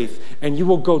of faith and you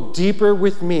will go deeper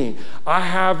with me, I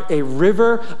have a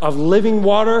river of living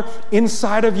water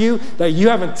inside of you that you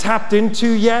haven't tapped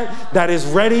into yet, that is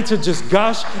ready to just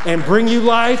gush and bring you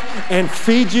life and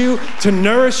feed you, to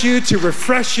nourish you, to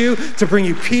refresh you, to bring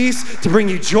you peace, to bring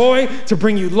you joy, to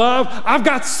bring you love. I've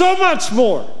got so much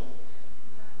more.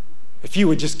 If you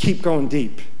would just keep going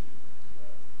deep.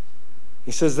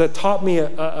 He says that taught me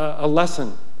a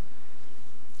lesson.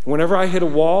 Whenever I hit a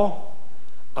wall,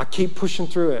 I keep pushing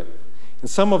through it. And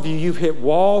some of you, you've hit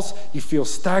walls, you feel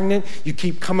stagnant, you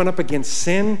keep coming up against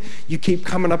sin, you keep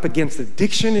coming up against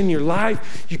addiction in your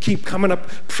life, you keep coming up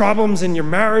problems in your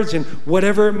marriage and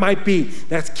whatever it might be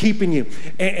that's keeping you.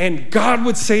 And God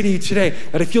would say to you today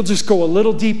that if you'll just go a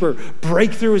little deeper,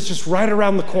 breakthrough is just right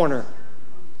around the corner.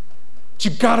 But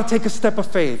you gotta take a step of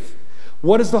faith.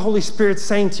 What is the Holy Spirit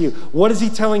saying to you? What is he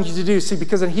telling you to do? See,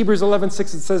 because in Hebrews 11:6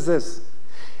 it says this: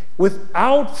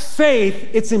 without faith,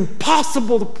 it's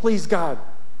impossible to please God.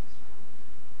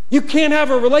 You can't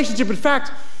have a relationship. In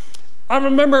fact, I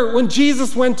remember when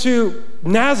Jesus went to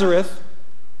Nazareth,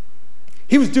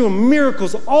 he was doing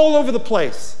miracles all over the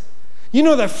place. You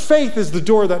know that faith is the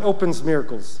door that opens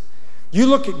miracles.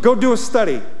 Go do a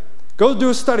study. Go do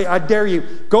a study, I dare you.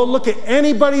 Go look at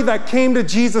anybody that came to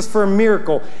Jesus for a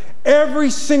miracle. Every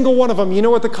single one of them, you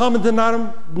know what the common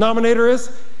denominator is?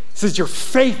 It says your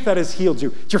faith that has healed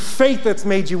you. It's your faith that's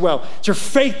made you well. It's your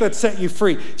faith that set you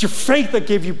free. It's your faith that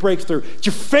gave you breakthrough. It's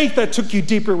your faith that took you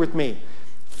deeper with me.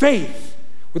 Faith.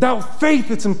 Without faith,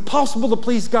 it's impossible to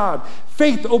please God.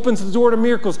 Faith opens the door to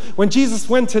miracles. When Jesus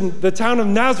went to the town of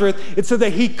Nazareth, it said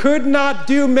that he could not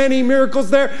do many miracles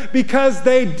there because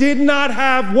they did not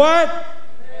have what?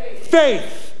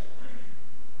 Faith.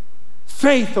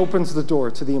 Faith opens the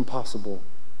door to the impossible.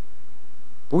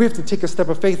 But we have to take a step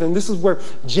of faith, and this is where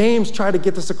James tried to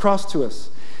get this across to us.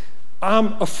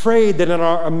 I'm afraid that in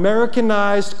our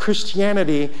Americanized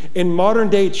Christianity, in modern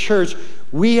day church,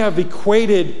 we have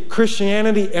equated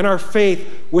Christianity and our faith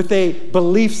with a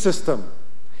belief system,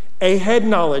 a head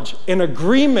knowledge, an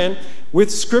agreement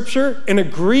with Scripture, an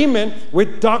agreement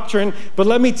with doctrine. But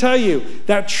let me tell you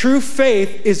that true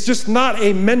faith is just not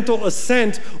a mental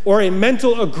assent or a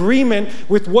mental agreement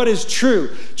with what is true.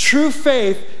 True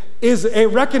faith is a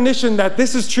recognition that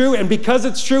this is true, and because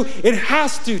it's true, it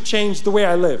has to change the way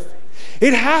I live.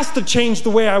 It has to change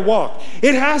the way I walk.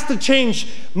 It has to change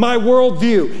my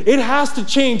worldview. It has to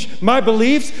change my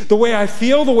beliefs, the way I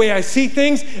feel, the way I see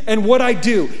things, and what I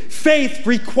do. Faith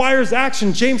requires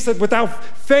action. James said, without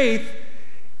faith,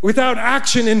 without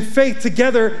action and faith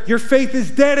together, your faith is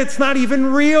dead. It's not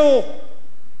even real.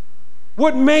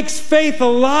 What makes faith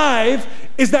alive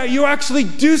is that you actually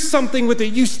do something with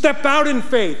it. You step out in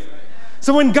faith.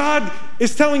 So when God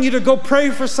is telling you to go pray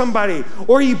for somebody,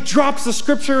 or he drops a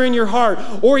scripture in your heart,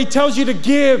 or he tells you to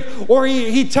give, or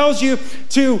he tells you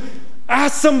to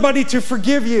ask somebody to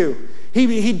forgive you,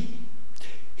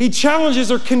 he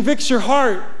challenges or convicts your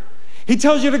heart. He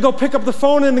tells you to go pick up the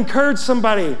phone and encourage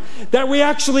somebody. That we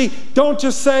actually don't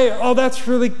just say, oh, that's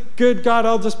really good, God,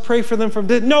 I'll just pray for them from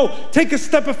this. No, take a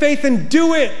step of faith and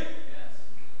do it.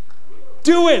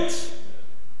 Do it.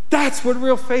 That's what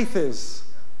real faith is.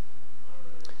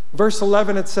 Verse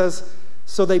 11, it says,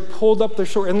 so they pulled up their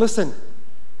shore. And listen,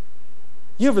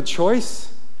 you have a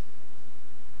choice.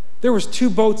 There was 2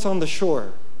 boats on the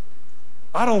shore.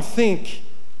 I don't think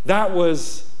that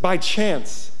was by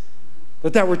chance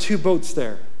that were 2 boats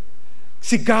there.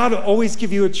 See, God will always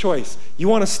give you a choice. You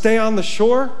want to stay on the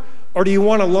shore, or do you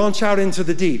want to launch out into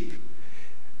the deep?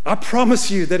 I promise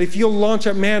you that if you'll launch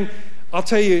out, man, I'll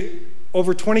tell you,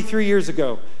 over 23 years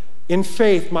ago, in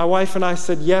faith, my wife and I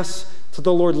said yes to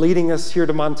the Lord leading us here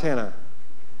to Montana.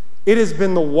 It has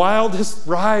been the wildest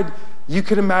ride you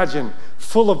could imagine,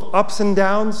 full of ups and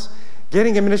downs.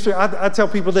 Getting in ministry, I tell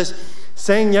people this,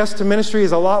 saying yes to ministry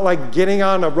is a lot like getting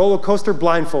on a roller coaster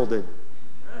blindfolded.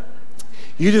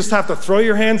 You just have to throw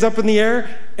your hands up in the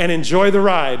air and enjoy the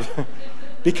ride.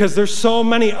 Because there's so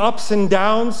many ups and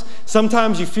downs.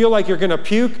 Sometimes you feel like you're gonna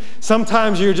puke.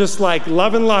 Sometimes you're just like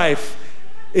loving life.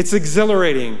 It's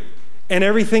exhilarating, and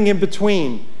everything in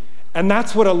between. And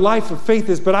that's what a life of faith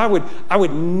is, but I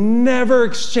would never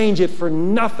exchange it for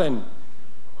nothing.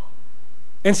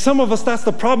 And some of us, that's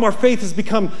the problem. Our faith has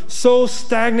become so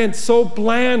stagnant, so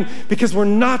bland, because we're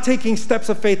not taking steps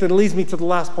of faith. And it leads me to the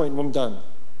last point when I'm done,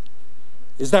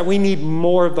 is that we need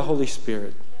more of the Holy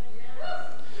Spirit.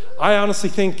 I honestly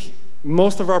think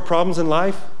most of our problems in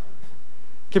life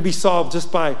can be solved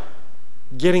just by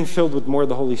getting filled with more of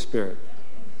the Holy Spirit.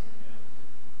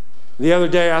 The other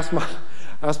day, I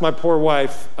asked my poor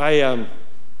wife,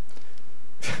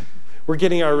 we're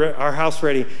getting our house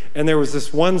ready, and there was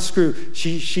this one screw.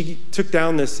 She took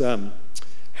down this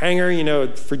hanger,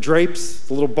 for drapes,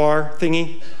 the little bar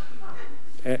thingy,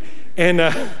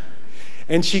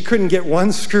 and she couldn't get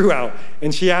one screw out,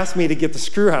 and she asked me to get the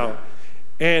screw out,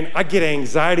 and I get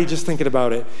anxiety just thinking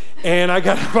about it, and I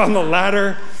got up on the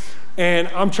ladder, and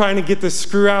I'm trying to get the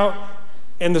screw out,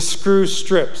 and the screw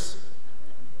strips.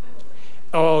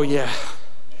 Oh yeah,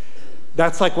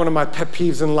 that's like one of my pet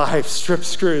peeves in life, strip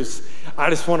screws. I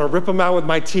just want to rip them out with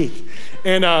my teeth.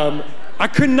 And I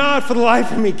could not for the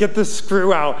life of me get this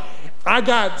screw out. I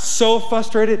got so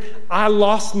frustrated. I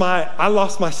lost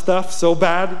my stuff so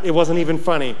bad, it wasn't even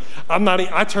funny.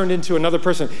 I turned into another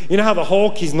person. You know how the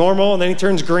Hulk, he's normal, and then he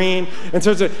turns green,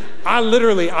 and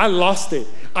I lost it.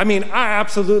 I mean, I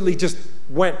absolutely just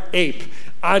went ape.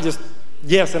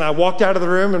 Yes, and I walked out of the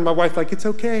room, and my wife like, it's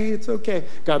okay.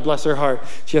 God bless her heart.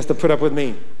 She has to put up with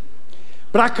me.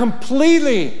 But I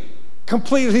completely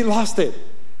lost it.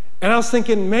 And I was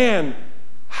thinking, man,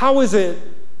 how is it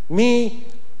me,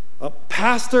 a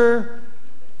pastor,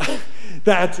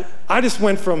 that I just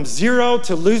went from 0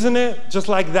 to losing it just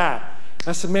like that?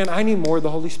 I said, man, I need more of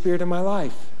the Holy Spirit in my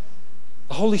life.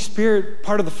 The Holy Spirit,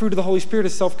 part of the fruit of the Holy Spirit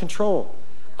is self-control.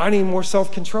 I need more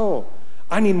self-control.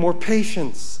 I need more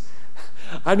patience.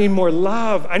 I need more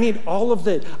love. I need all of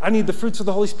that. I need the fruits of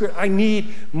the Holy Spirit. I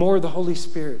need more of the Holy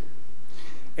Spirit.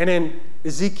 And in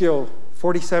Ezekiel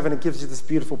 47, it gives you this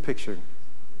beautiful picture.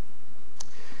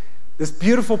 This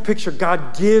beautiful picture,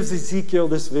 God gives Ezekiel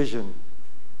this vision.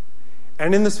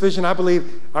 And in this vision, I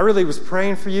really was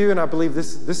praying for you, and I believe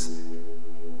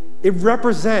it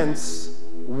represents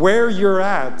where you're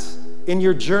at in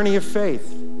your journey of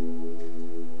faith.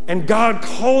 And God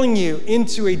calling you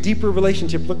into a deeper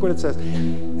relationship. Look what it says.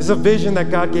 It's a vision that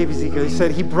God gave Ezekiel. He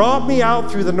said, he brought me out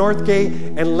through the north gate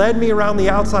and led me around the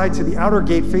outside to the outer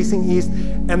gate facing east,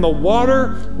 and the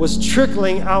water was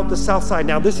trickling out the south side.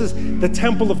 Now, this is the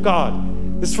temple of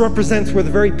God. This represents where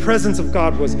the very presence of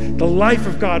God was. The life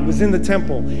of God was in the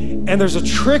temple. And there's a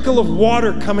trickle of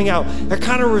water coming out that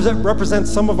kind of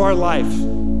represents some of our life.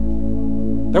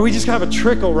 That we just have a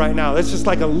trickle right now. It's just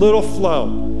like a little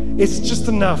flow. It's just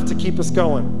enough to keep us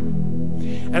going.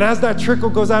 And as that trickle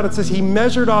goes out, it says he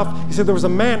measured off. He said there was a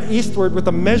man eastward with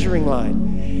a measuring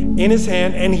line in his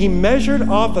hand, and he measured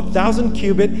off 1,000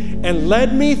 cubits and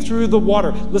led me through the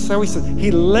water. Listen how he says,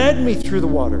 he led me through the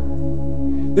water.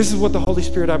 This is what the Holy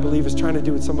Spirit, I believe, is trying to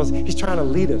do with some of us. He's trying to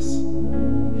lead us.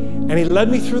 And he led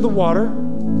me through the water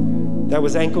that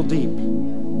was ankle deep.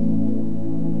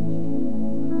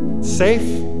 Safe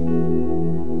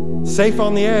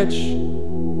on the edge.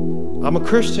 I'm a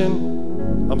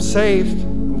Christian. I'm saved.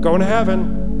 I'm going to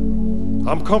heaven.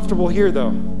 I'm comfortable here, though.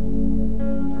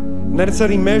 And then it said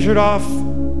he measured off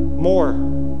more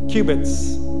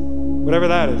cubits, whatever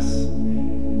that is.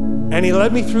 And he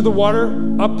led me through the water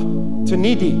up to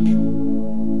knee deep.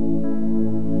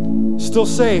 Still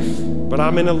safe, but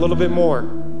I'm in a little bit more.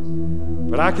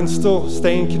 But I can still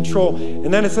stay in control.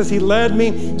 And then it says he led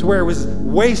me to where it was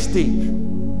waist deep.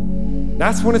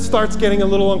 That's when it starts getting a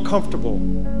little uncomfortable.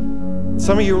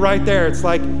 Some of you right there, it's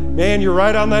like, man, you're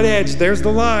right on that edge. There's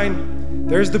the line.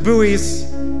 There's the buoys.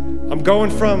 I'm going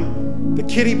from the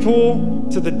kiddie pool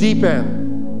to the deep end.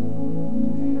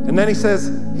 And then he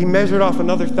says he measured off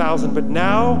another 1,000, but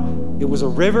now it was a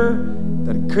river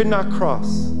that it could not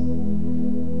cross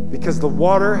because the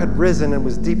water had risen and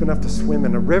was deep enough to swim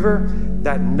in, a river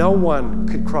that no one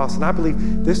could cross. And I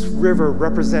believe this river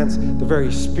represents the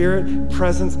very spirit,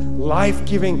 presence,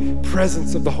 life-giving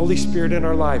presence of the Holy Spirit in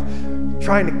our life,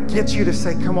 trying to get you to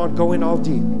say, come on, go in all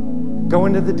deep. Go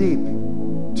into the deep.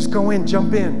 Just go in,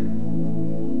 jump in.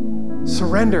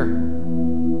 Surrender.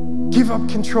 Give up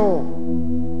control.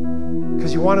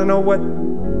 Because you want to know what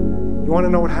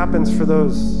happens for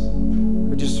those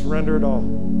who just surrender it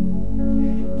all.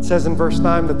 It says in verse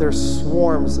 9 that there's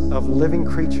swarms of living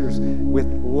creatures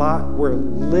live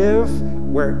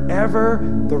wherever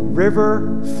the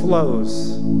river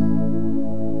flows.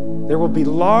 There will be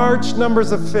large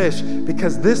numbers of fish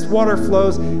because this water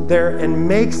flows there and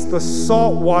makes the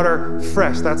salt water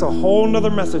fresh. That's a whole nother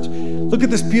message. Look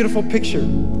at this beautiful picture.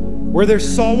 Where there's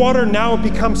salt water, now it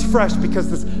becomes fresh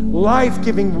because this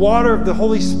life-giving water of the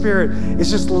Holy Spirit is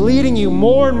just leading you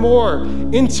more and more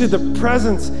into the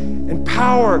presence and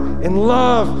power and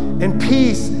love and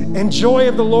peace and joy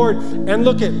of the Lord. And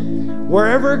look at,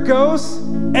 wherever it goes,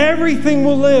 everything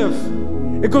will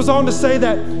live. It goes on to say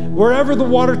that wherever the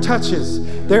water touches,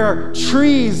 there are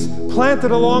trees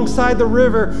planted alongside the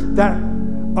river that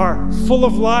are full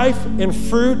of life and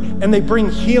fruit, and they bring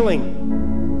healing.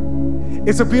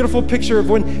 It's a beautiful picture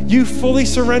of when you fully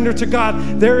surrender to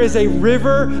God, there is a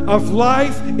river of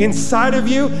life inside of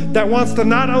you that wants to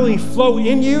not only flow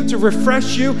in you to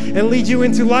refresh you and lead you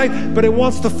into life, but it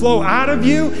wants to flow out of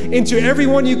you into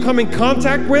everyone you come in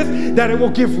contact with, that it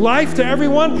will give life to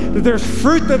everyone, that there's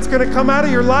fruit that's going to come out of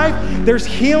your life, there's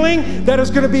healing that is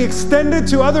going to be extended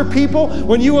to other people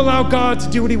when you allow God to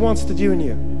do what he wants to do in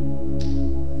you.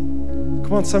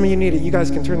 Come on, some of you need it. You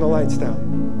guys can turn the lights down.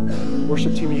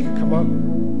 Worship team, you can come up.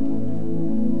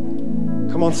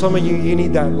 Come on, some of you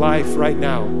need that life right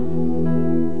now.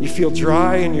 You feel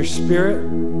dry in your spirit.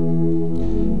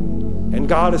 And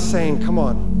God is saying, come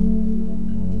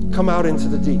on, come out into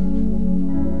the deep.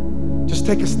 Just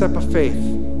take a step of faith.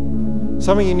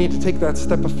 Some of you need to take that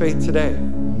step of faith today.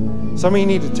 Some of you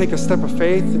need to take a step of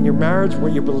faith in your marriage,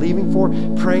 what you're believing for,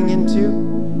 praying into.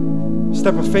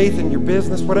 Step of faith in your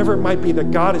business, whatever it might be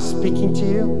that God is speaking to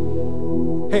you.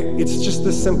 Hey, it's just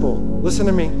this simple. Listen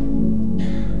to me.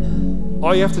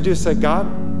 All you have to do is say, God,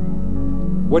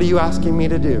 what are you asking me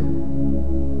to do?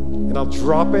 And I'll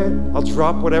drop it. I'll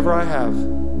drop whatever I have,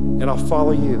 and I'll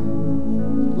follow you.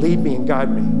 Lead me and guide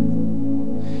me.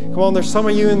 Come on, there's some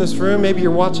of you in this room, maybe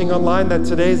you're watching online, that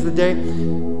today's the day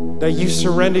that you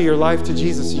surrender your life to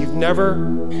Jesus. You've never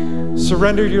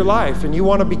surrendered your life, and you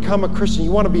want to become a Christian.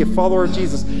 You want to be a follower of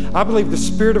Jesus. I believe the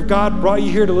Spirit of God brought you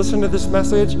here to listen to this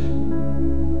message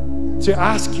to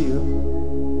ask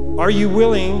you, are you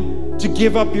willing to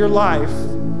give up your life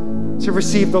to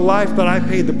receive the life that I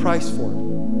paid the price for?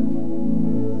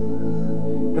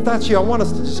 If that's you, I want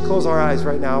us to just close our eyes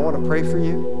right now. I want to pray for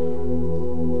you.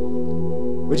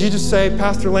 Would you just say,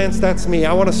 Pastor Lance, that's me.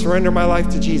 I want to surrender my life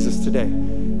to Jesus today.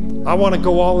 I want to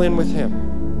go all in with him.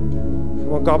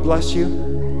 Come on, God bless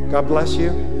you. God bless you.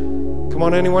 Come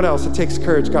on, anyone else? It takes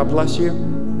courage. God bless you.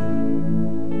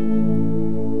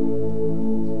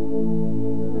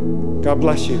 God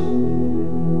bless you.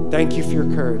 Thank you for your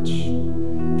courage.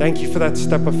 Thank you for that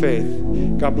step of faith.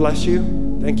 God bless you.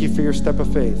 Thank you for your step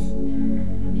of faith.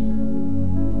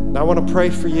 Now I want to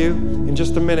pray for you in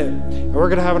just a minute. And we're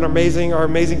going to have our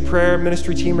amazing prayer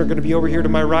ministry team are going to be over here to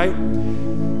my right.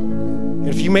 And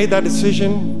if you made that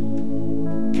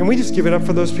decision, can we just give it up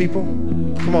for those people?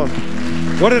 Come on.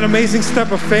 What an amazing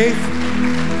step of faith.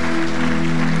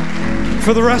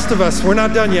 For the rest of us, we're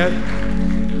not done yet.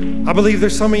 I believe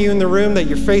there's some of you in the room that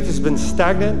your faith has been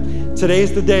stagnant.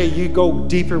 Today's the day you go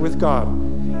deeper with God.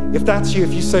 If that's you,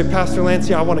 if you say, Pastor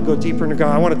Lance, I want to go deeper into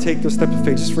God, I want to take this step of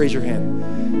faith, just raise your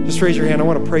hand. Just raise your hand. I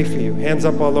want to pray for you. Hands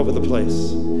up all over the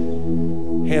place.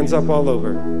 Hands up all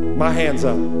over. My hand's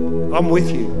up. I'm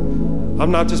with you. I'm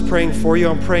not just praying for you,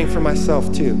 I'm praying for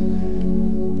myself too.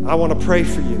 I want to pray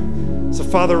for you. So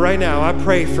Father, right now, I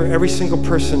pray for every single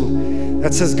person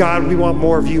that says, God, we want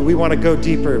more of you. We want to go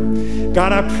deeper.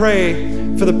 God, I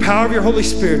pray for the power of your Holy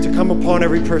Spirit to come upon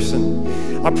every person.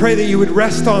 I pray that you would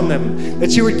rest on them,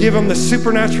 that you would give them the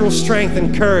supernatural strength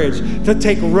and courage to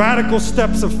take radical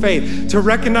steps of faith, to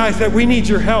recognize that we need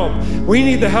your help. We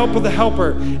need the help of the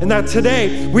helper, and that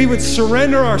today we would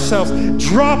surrender ourselves,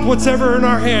 drop whatever in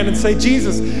our hand and say,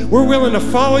 Jesus, we're willing to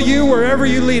follow you wherever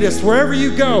you lead us, wherever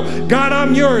you go. God,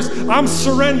 I'm yours. I'm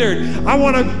surrendered. I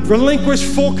want to relinquish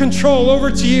full control over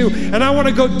to you, and I want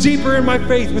to go deeper in my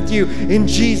faith with you in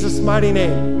Jesus' mighty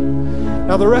name.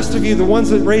 Now the rest of you, the ones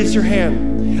that raised your hand,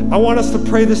 I want us to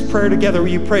pray this prayer together. Will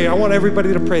you pray? I want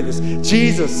everybody to pray this.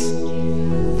 Jesus,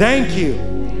 thank you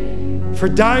for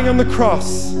dying on the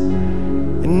cross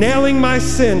and nailing my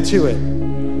sin to it.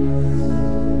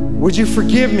 Would you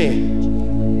forgive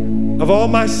me of all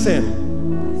my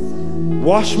sin?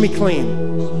 Wash me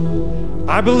clean.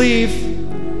 I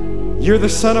believe you're the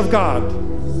Son of God.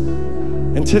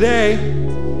 And today,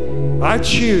 I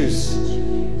choose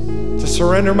to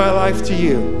surrender my life to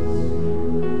you.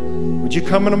 Would you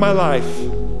come into my life?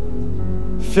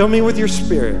 Fill me with your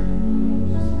Spirit.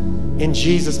 In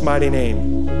Jesus' mighty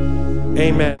name,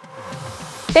 amen.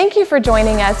 Thank you for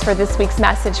joining us for this week's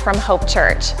message from Hope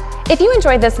Church. If you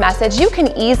enjoyed this message, you can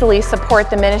easily support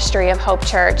the ministry of Hope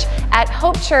Church at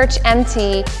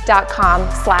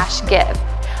hopechurchmt.com/give.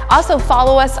 Also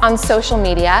follow us on social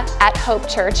media at Hope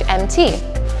Church MT.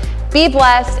 Be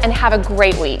blessed and have a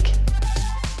great week.